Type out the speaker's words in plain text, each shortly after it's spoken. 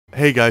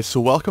Hey guys, so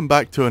welcome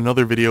back to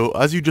another video.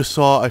 As you just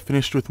saw, I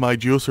finished with my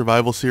Geo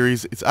Survival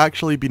series. It's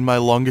actually been my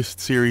longest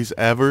series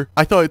ever.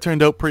 I thought it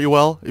turned out pretty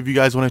well. If you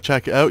guys want to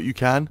check it out, you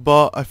can.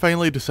 But I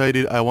finally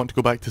decided I want to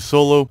go back to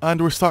solo, and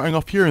we're starting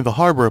off here in the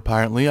harbour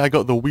apparently. I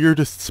got the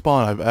weirdest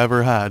spawn I've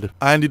ever had.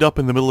 I ended up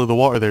in the middle of the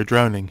water there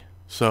drowning.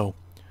 So,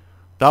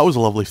 that was a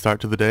lovely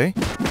start to the day.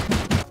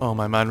 Oh,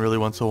 my man really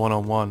wants a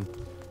one-on-one.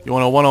 You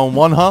want a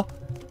one-on-one, huh?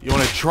 You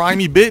want to try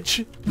me,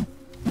 bitch?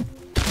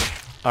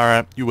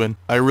 Alright, you win.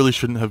 I really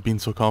shouldn't have been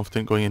so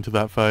confident going into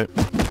that fight.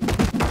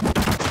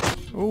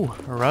 Oh,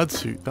 a rad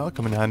suit. That'll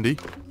come in handy.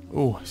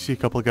 Oh, I see a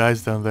couple of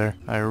guys down there.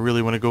 I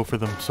really want to go for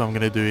them, so I'm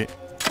going to do it.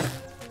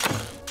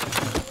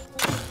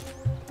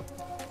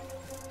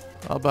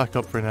 I'll back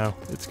up for now.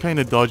 It's kind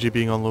of dodgy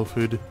being on low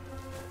food.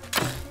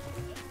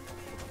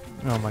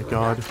 Oh my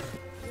god.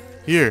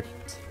 Here,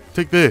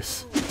 take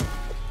this.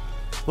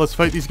 Let's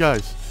fight these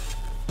guys.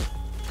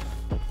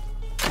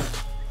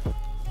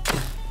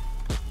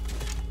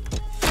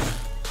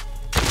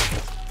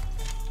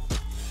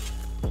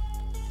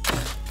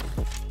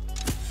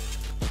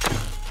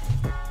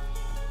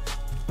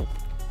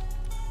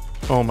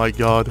 Oh my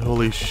god,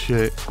 holy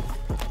shit.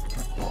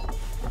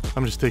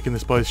 I'm just taking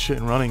this boy's shit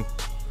and running.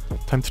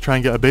 Time to try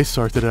and get a base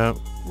sorted out.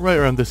 Right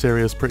around this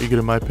area is pretty good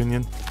in my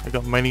opinion. I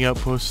got mining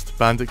outpost,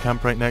 bandit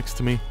camp right next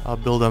to me. I'll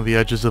build on the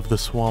edges of the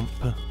swamp.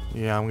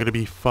 Yeah, I'm gonna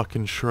be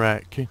fucking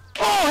Shrek.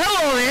 Oh,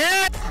 hello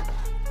there!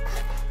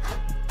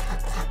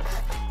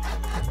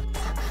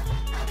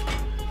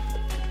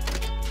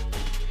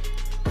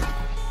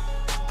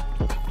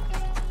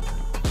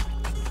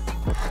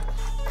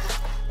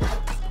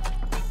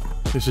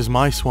 This is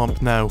my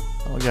swamp now.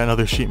 I'll get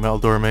another sheet metal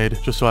door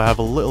made, just so I have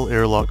a little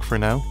airlock for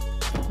now.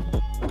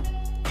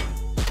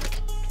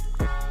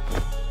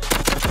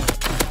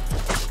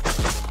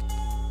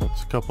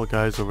 There's a couple of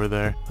guys over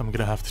there. I'm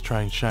gonna have to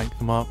try and shank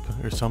them up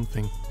or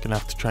something. Gonna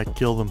have to try and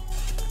kill them.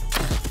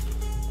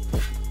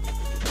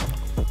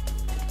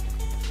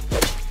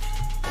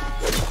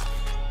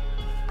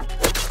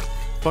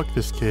 Fuck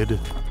this kid.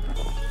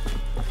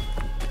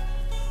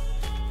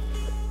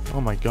 Oh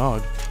my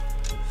god.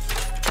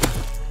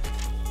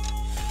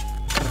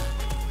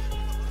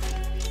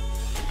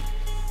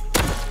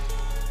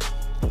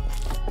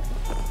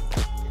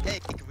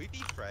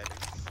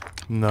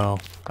 No,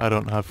 I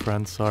don't have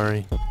friends,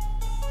 sorry.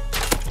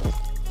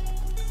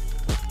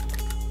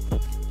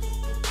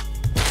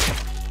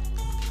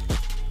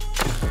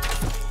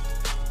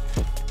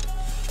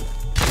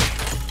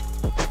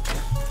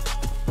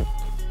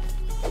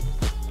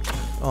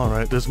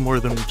 Alright, there's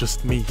more than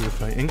just me here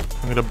fighting.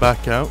 I'm gonna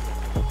back out,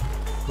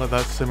 let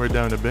that simmer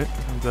down a bit,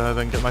 and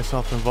then get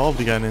myself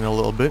involved again in a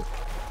little bit.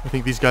 I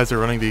think these guys are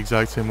running the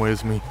exact same way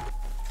as me.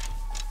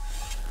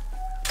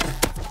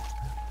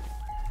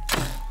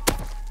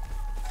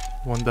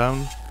 One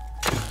down.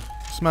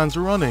 This man's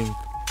running.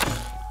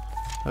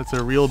 That's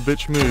a real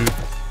bitch move.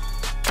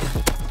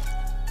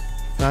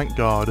 Thank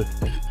God.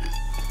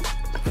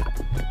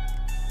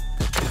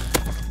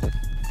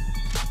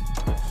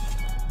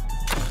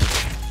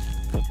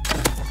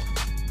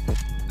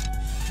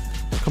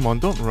 Come on,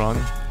 don't run.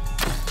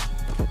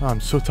 Oh,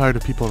 I'm so tired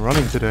of people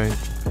running today.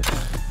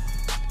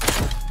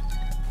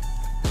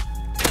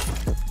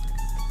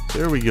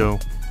 There we go.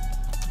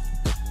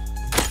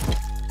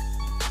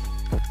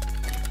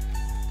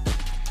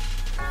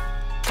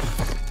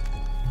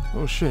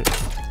 Oh shit.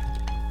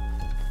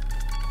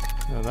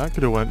 Now that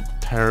could have went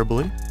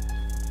terribly.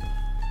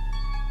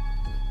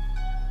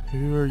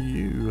 Who are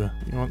you?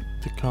 You want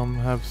to come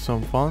have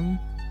some fun?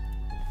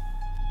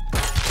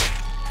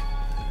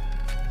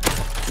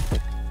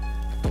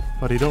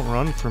 Buddy, don't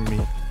run from me.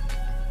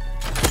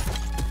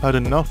 I've had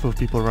enough of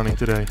people running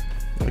today.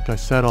 Like I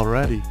said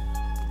already.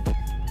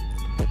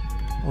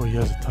 Oh, he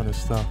has a ton of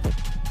stuff.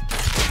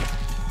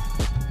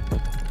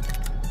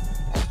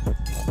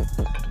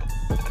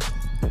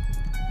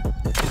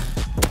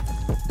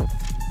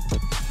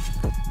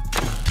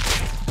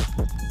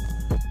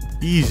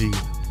 Easy.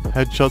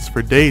 Headshots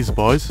for days,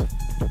 boys.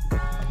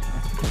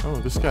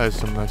 Oh, this guy has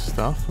some nice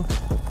stuff.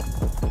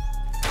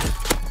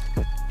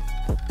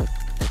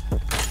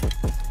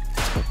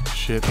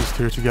 Shit, these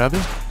two are together?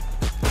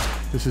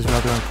 This is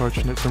rather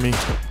unfortunate for me.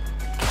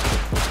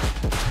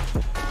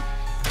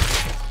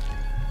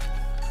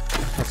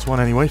 That's one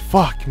anyway.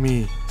 Fuck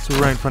me. So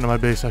right in front of my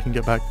base, I can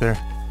get back there.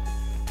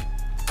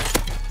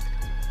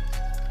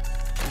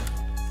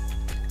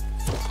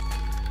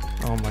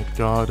 Oh my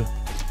god.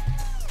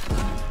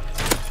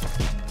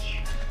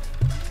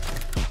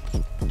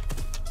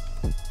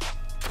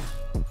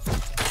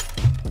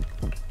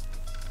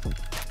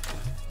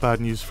 Bad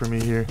news for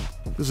me here.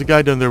 There's a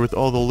guy down there with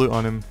all the loot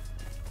on him.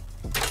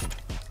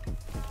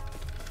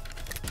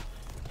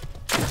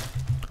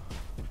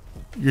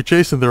 You're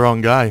chasing the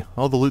wrong guy.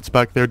 All the loot's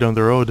back there down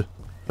the road.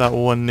 That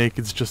one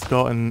naked's just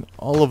gotten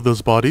all of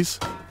those bodies.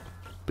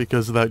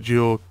 Because that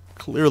Geo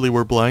clearly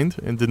were blind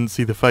and didn't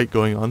see the fight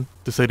going on.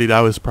 Decided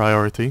I was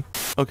priority.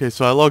 Okay,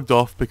 so I logged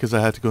off because I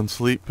had to go and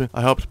sleep.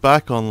 I hopped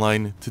back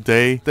online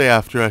today, day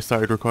after I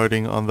started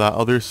recording on that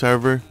other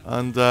server,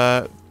 and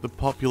the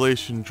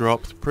population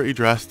dropped pretty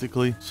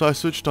drastically. So I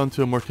switched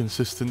onto a more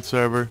consistent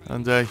server,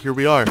 and here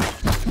we are.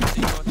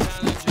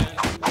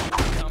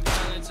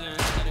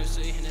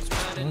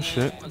 Oh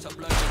shit.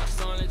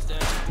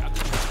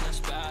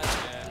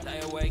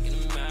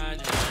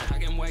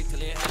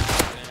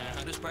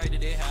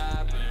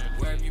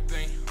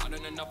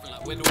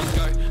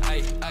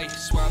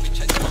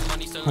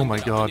 Oh my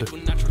god.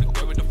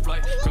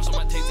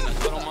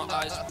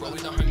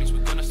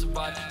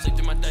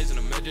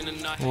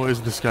 What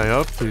is this guy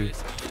up to?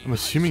 I'm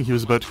assuming he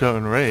was about to go out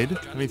and raid.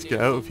 I need to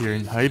get out of here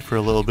and hide for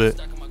a little bit.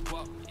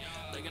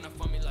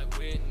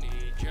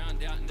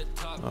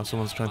 Oh,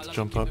 someone's trying to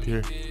jump up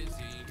here.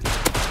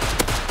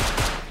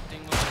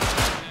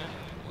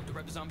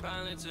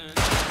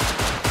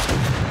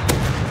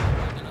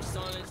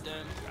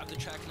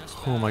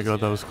 Oh my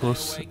god, that was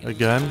close.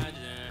 Again.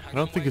 I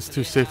don't think it's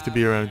too safe to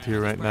be around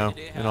here right now,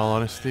 in all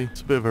honesty.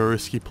 It's a bit of a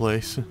risky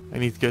place. I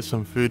need to get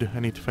some food, I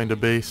need to find a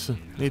base. I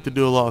need to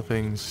do a lot of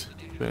things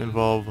that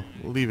involve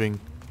leaving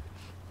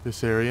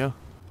this area.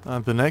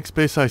 And the next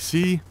base I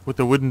see, with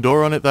the wooden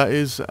door on it that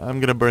is, I'm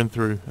gonna burn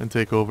through and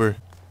take over.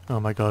 Oh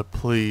my god,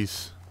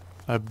 please.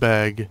 I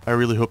beg. I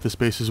really hope this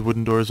base is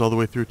wooden doors all the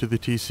way through to the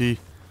TC.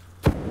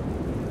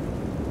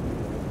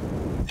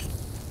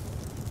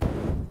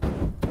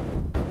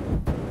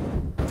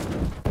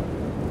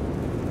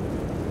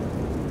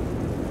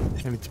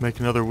 I need to make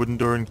another wooden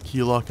door and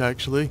key lock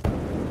actually.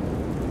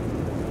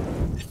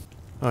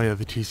 Oh yeah,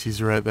 the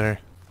TC's right there.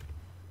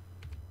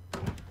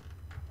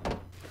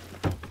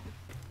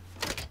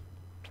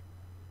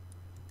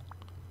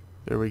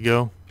 There we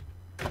go.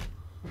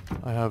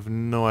 I have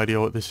no idea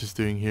what this is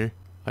doing here.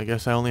 I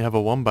guess I only have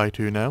a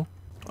 1x2 now.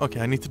 Okay,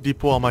 I need to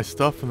depot all my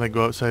stuff and then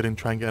go outside and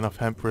try and get enough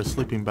hemp for a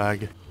sleeping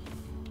bag.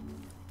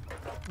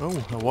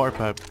 Oh, a water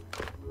pipe.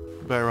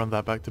 Better run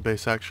that back to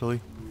base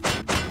actually.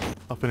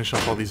 I'll finish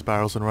up all these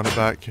barrels and run it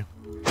back.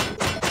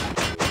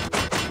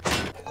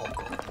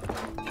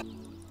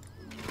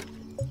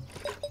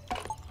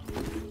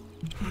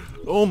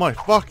 Oh my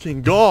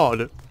fucking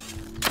god!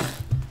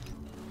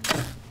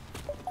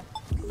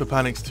 The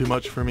panic's too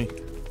much for me.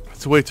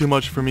 It's way too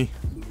much for me.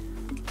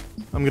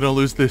 I'm gonna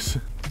lose this.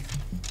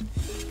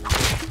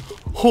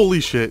 Holy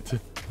shit!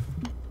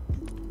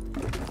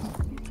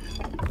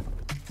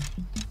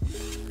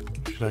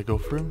 Should I go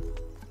for him?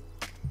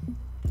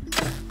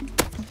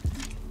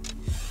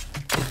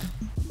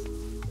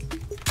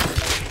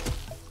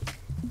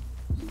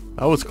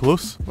 That was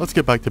close. Let's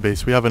get back to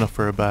base. We have enough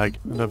for a bag.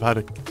 And I've had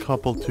a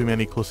couple too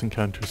many close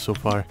encounters so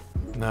far.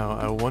 Now,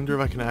 I wonder if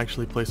I can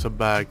actually place a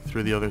bag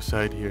through the other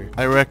side here.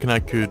 I reckon I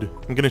could.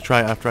 I'm gonna try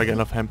it after I get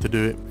enough hemp to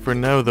do it. For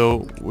now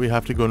though, we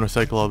have to go and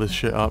recycle all this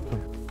shit up.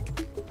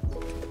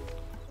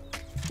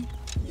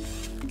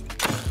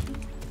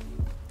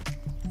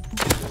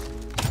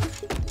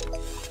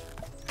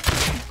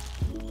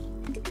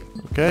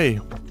 Okay.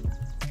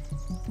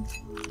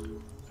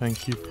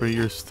 Thank you for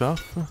your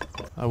stuff.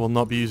 I will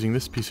not be using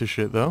this piece of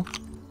shit though.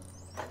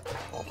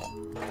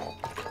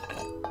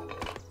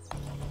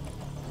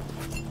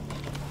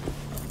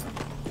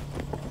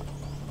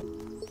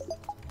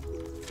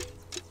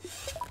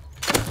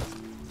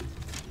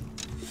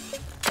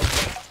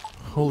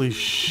 Holy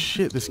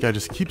shit, this guy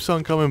just keeps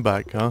on coming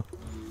back, huh?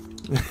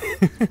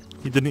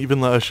 He didn't even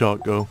let a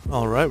shot go.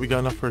 Alright, we got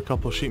enough for a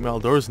couple of sheet metal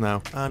doors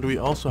now. And we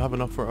also have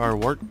enough for our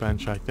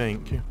workbench, I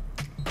think.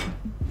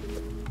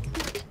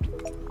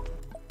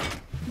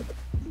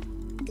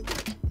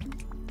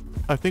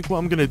 I think what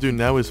I'm going to do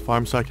now is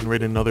farm so I can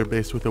raid another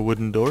base with a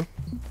wooden door.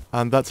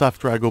 And that's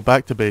after I go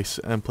back to base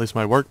and place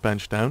my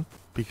workbench down,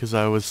 because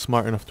I was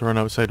smart enough to run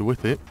outside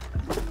with it.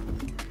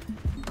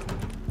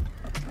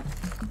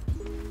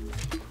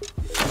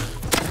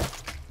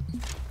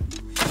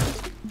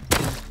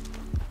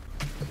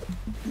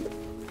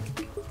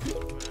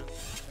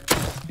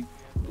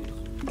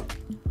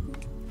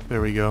 There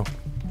we go.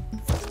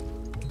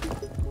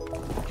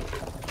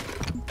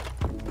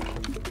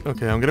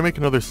 Okay, I'm gonna make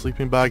another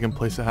sleeping bag and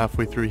place it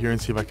halfway through here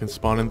and see if I can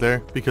spawn in there,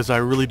 because I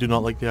really do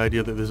not like the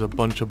idea that there's a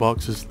bunch of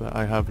boxes that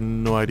I have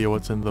no idea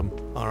what's in them.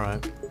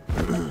 Alright.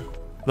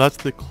 That's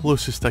the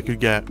closest I could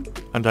get,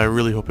 and I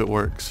really hope it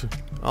works.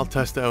 I'll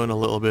test it out in a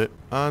little bit,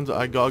 and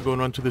I gotta go and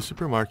run to the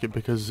supermarket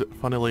because,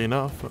 funnily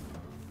enough,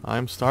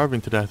 I'm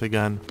starving to death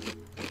again.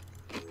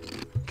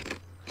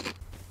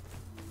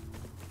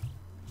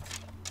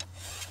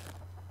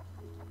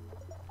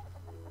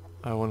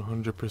 I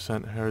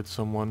 100% heard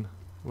someone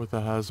with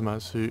a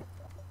hazmat suit.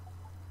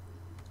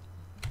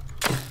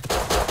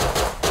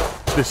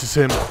 This is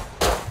him.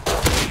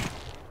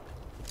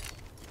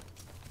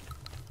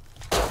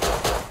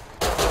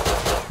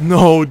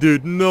 No,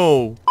 dude,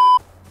 no!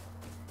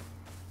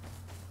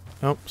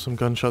 Oh, some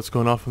gunshots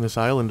going off on this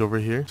island over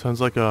here. Sounds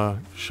like a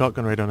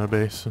shotgun raid on our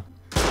base.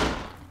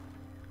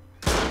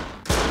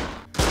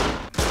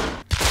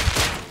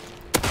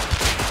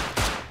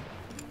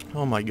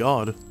 Oh my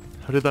god.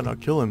 How did that not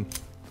kill him?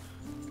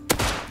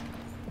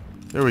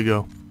 There we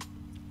go.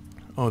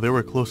 Oh, they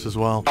were close as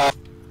well.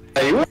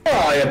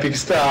 Why, Epic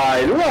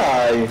Style?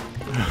 Why?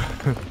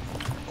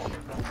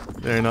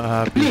 They're not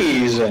happy.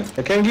 Please,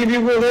 I can give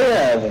you what I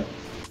have.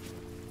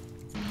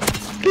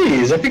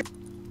 Please, Epic.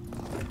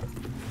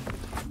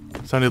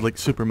 Sounded like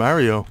Super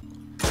Mario.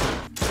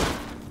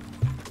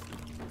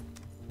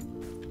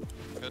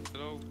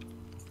 Hello?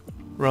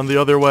 Run the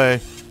other way.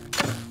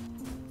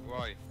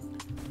 Why?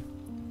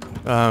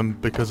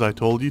 Because I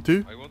told you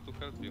to. I want to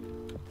help you.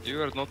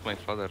 You are not my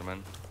father,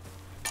 man.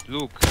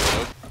 Look.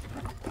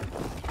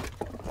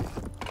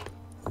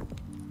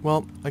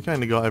 Well, I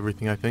kinda got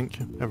everything, I think.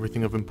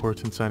 Everything of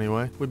importance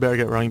anyway. We better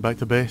get running back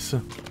to base.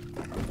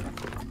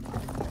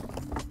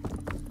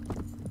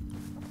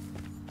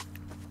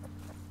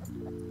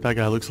 That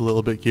guy looks a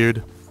little bit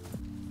geared.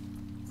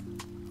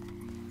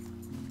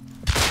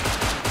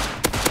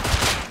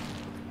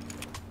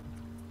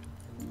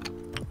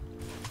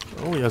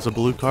 Oh, he has a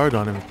blue card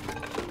on him.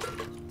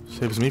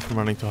 Saves me from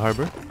running to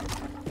harbor.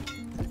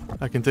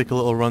 I can take a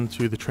little run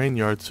to the train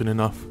yard soon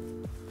enough.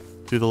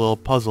 Do the little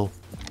puzzle.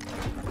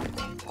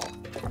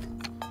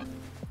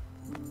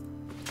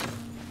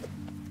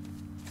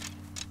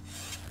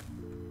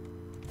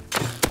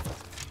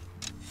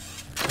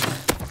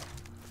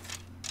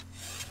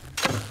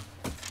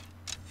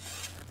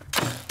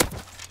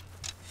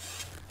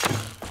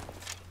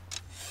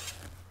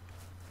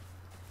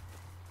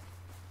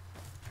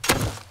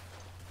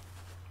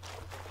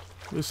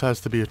 This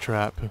has to be a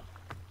trap.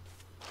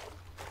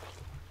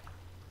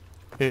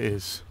 It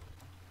is.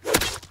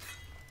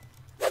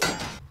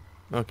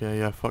 Okay,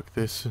 yeah, fuck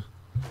this.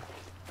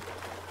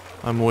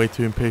 I'm way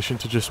too impatient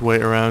to just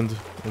wait around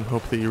and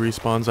hope that he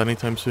respawns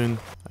anytime soon.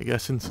 I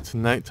guess since it's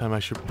nighttime I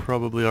should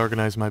probably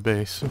organize my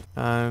base.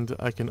 And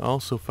I can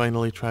also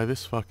finally try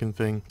this fucking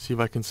thing. See if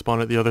I can spawn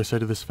at the other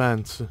side of this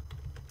fence.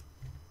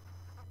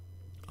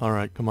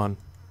 Alright, come on.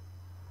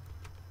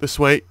 This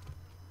way.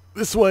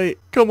 This way!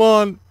 Come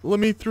on! Let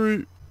me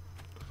through!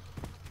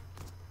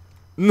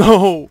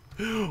 No!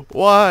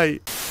 Why?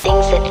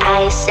 Things that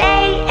I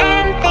say